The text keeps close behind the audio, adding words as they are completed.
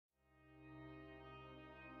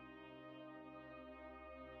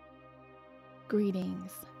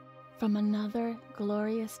Greetings from another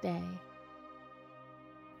glorious day.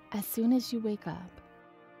 As soon as you wake up,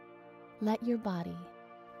 let your body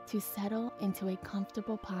to settle into a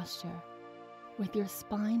comfortable posture with your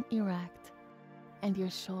spine erect and your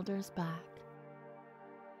shoulders back.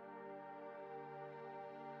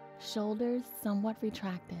 Shoulders somewhat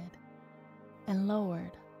retracted and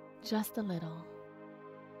lowered just a little.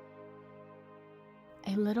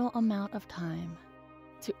 A little amount of time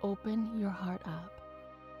to open your heart up.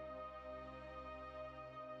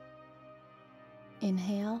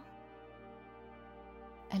 Inhale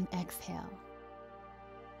and exhale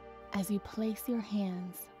as you place your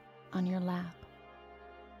hands on your lap,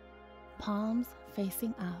 palms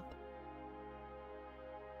facing up.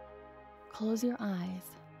 Close your eyes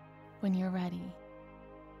when you're ready.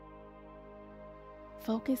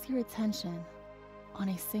 Focus your attention on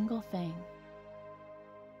a single thing: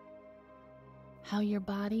 how your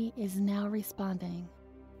body is now responding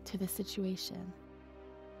to the situation.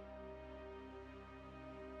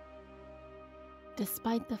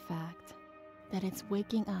 Despite the fact that it's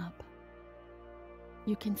waking up,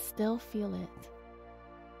 you can still feel it.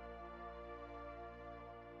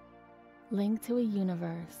 Linked to a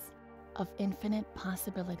universe of infinite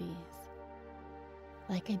possibilities,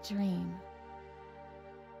 like a dream.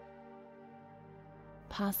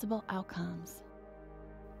 Possible outcomes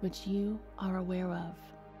which you are aware of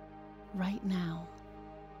right now.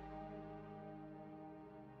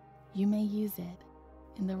 You may use it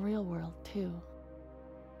in the real world too.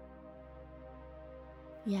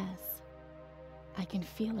 Yes, I can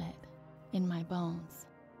feel it in my bones.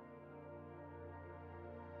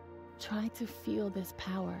 Try to feel this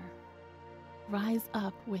power rise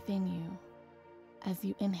up within you as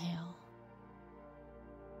you inhale.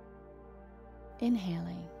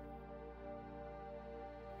 Inhaling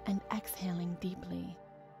and exhaling deeply.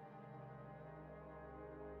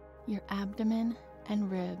 Your abdomen and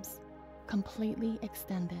ribs completely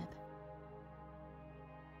extended.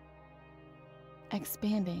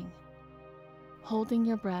 Expanding, holding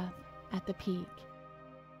your breath at the peak.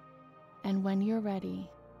 And when you're ready,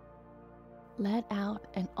 let out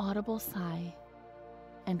an audible sigh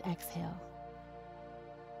and exhale.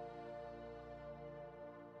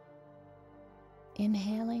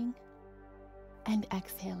 Inhaling and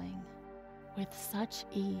exhaling with such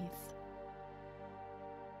ease.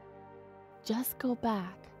 Just go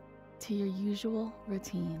back to your usual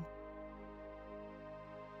routine,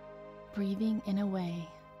 breathing in a way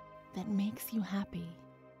that makes you happy.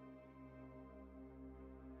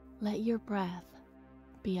 Let your breath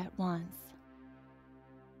be at once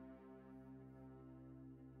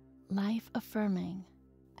life-affirming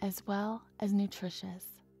as well as nutritious.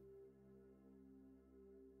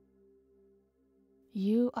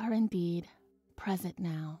 You are indeed present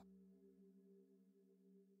now.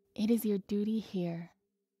 It is your duty here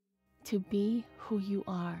to be who you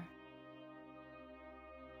are.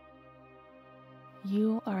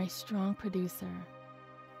 You are a strong producer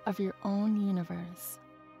of your own universe.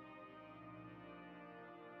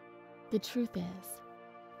 The truth is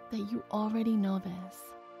that you already know this.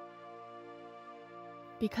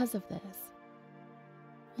 Because of this,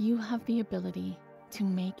 you have the ability to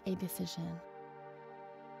make a decision.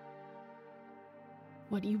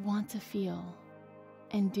 What you want to feel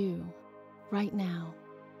and do right now.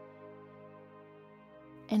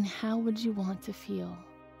 And how would you want to feel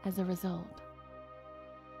as a result?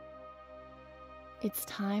 It's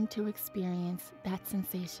time to experience that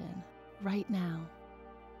sensation right now.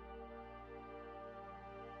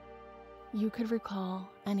 You could recall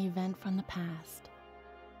an event from the past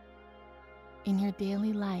in your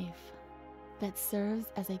daily life that serves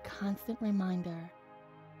as a constant reminder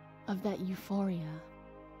of that euphoria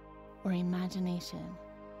or imagination.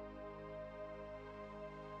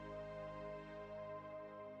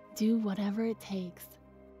 Do whatever it takes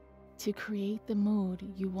to create the mood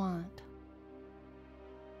you want.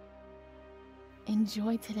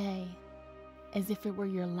 Enjoy today as if it were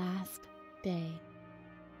your last day.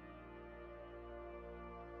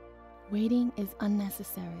 Waiting is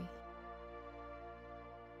unnecessary.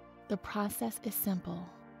 The process is simple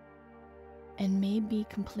and may be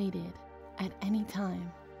completed at any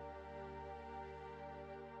time.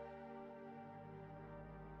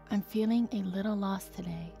 I'm feeling a little lost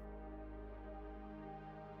today.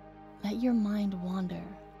 Let your mind wander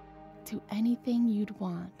to anything you'd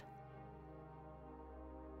want.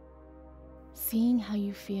 Seeing how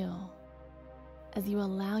you feel as you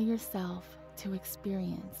allow yourself to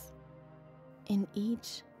experience in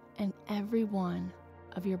each and every one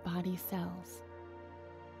of your body cells.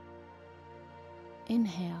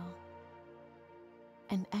 Inhale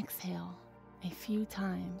and exhale a few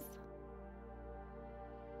times.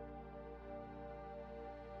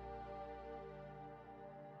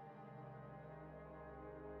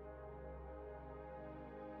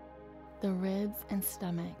 The ribs and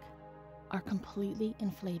stomach are completely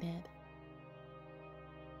inflated.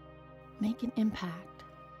 Make an impact.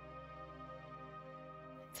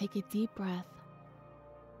 Take a deep breath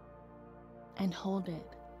and hold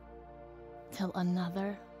it till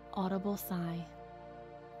another audible sigh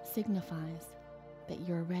signifies that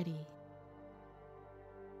you're ready.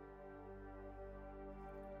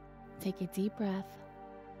 Take a deep breath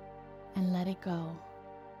and let it go,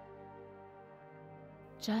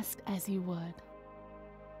 just as you would.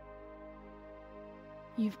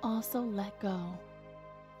 You've also let go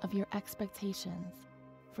of your expectations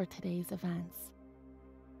for today's events.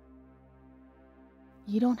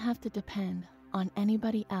 You don't have to depend on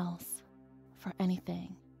anybody else for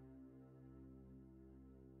anything.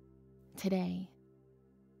 Today,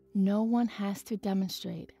 no one has to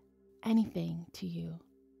demonstrate anything to you.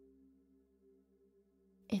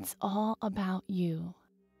 It's all about you.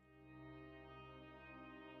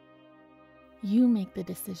 You make the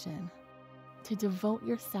decision to devote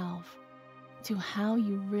yourself to how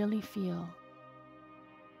you really feel,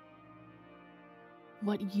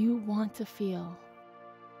 what you want to feel,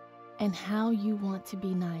 and how you want to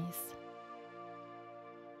be nice,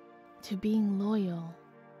 to being loyal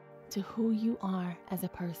to who you are as a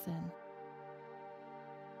person.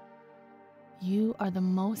 You are the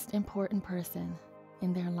most important person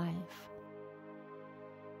in their life.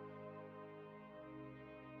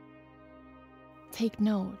 Take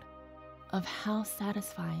note of how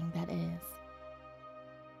satisfying that is.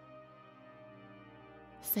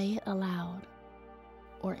 Say it aloud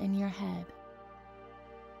or in your head.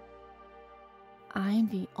 I'm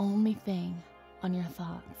the only thing on your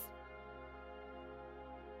thoughts.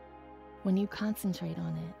 When you concentrate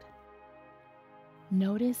on it,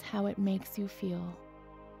 notice how it makes you feel.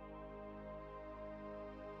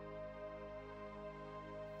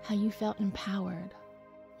 How you felt empowered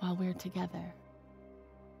while we're together.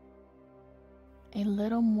 A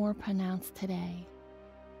little more pronounced today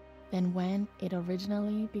than when it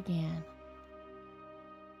originally began.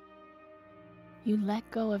 You let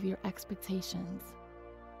go of your expectations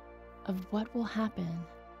of what will happen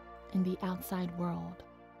in the outside world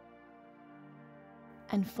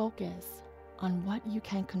and focus on what you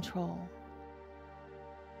can control.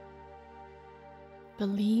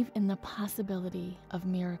 Believe in the possibility of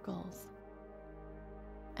miracles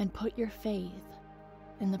and put your faith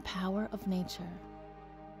in the power of nature.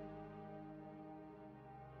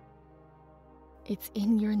 It's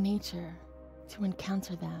in your nature to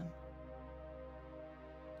encounter them,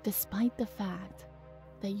 despite the fact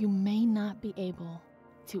that you may not be able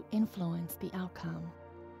to influence the outcome.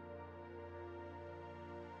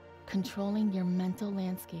 Controlling your mental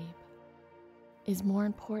landscape is more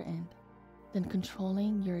important than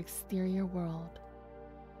controlling your exterior world.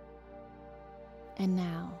 And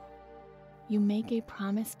now, you make a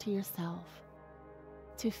promise to yourself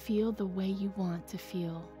to feel the way you want to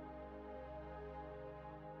feel.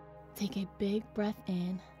 Take a big breath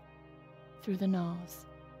in through the nose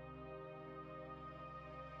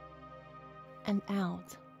and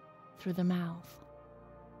out through the mouth.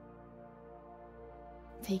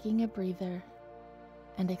 Taking a breather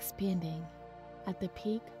and expanding at the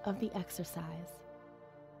peak of the exercise.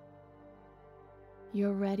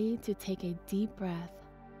 You're ready to take a deep breath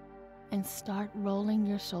and start rolling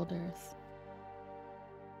your shoulders.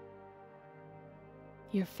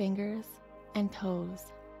 Your fingers and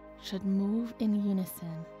toes should move in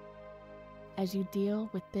unison as you deal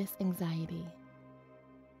with this anxiety.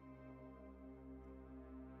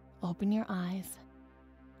 Open your eyes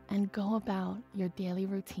and go about your daily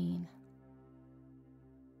routine.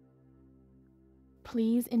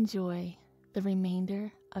 Please enjoy the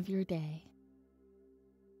remainder of your day.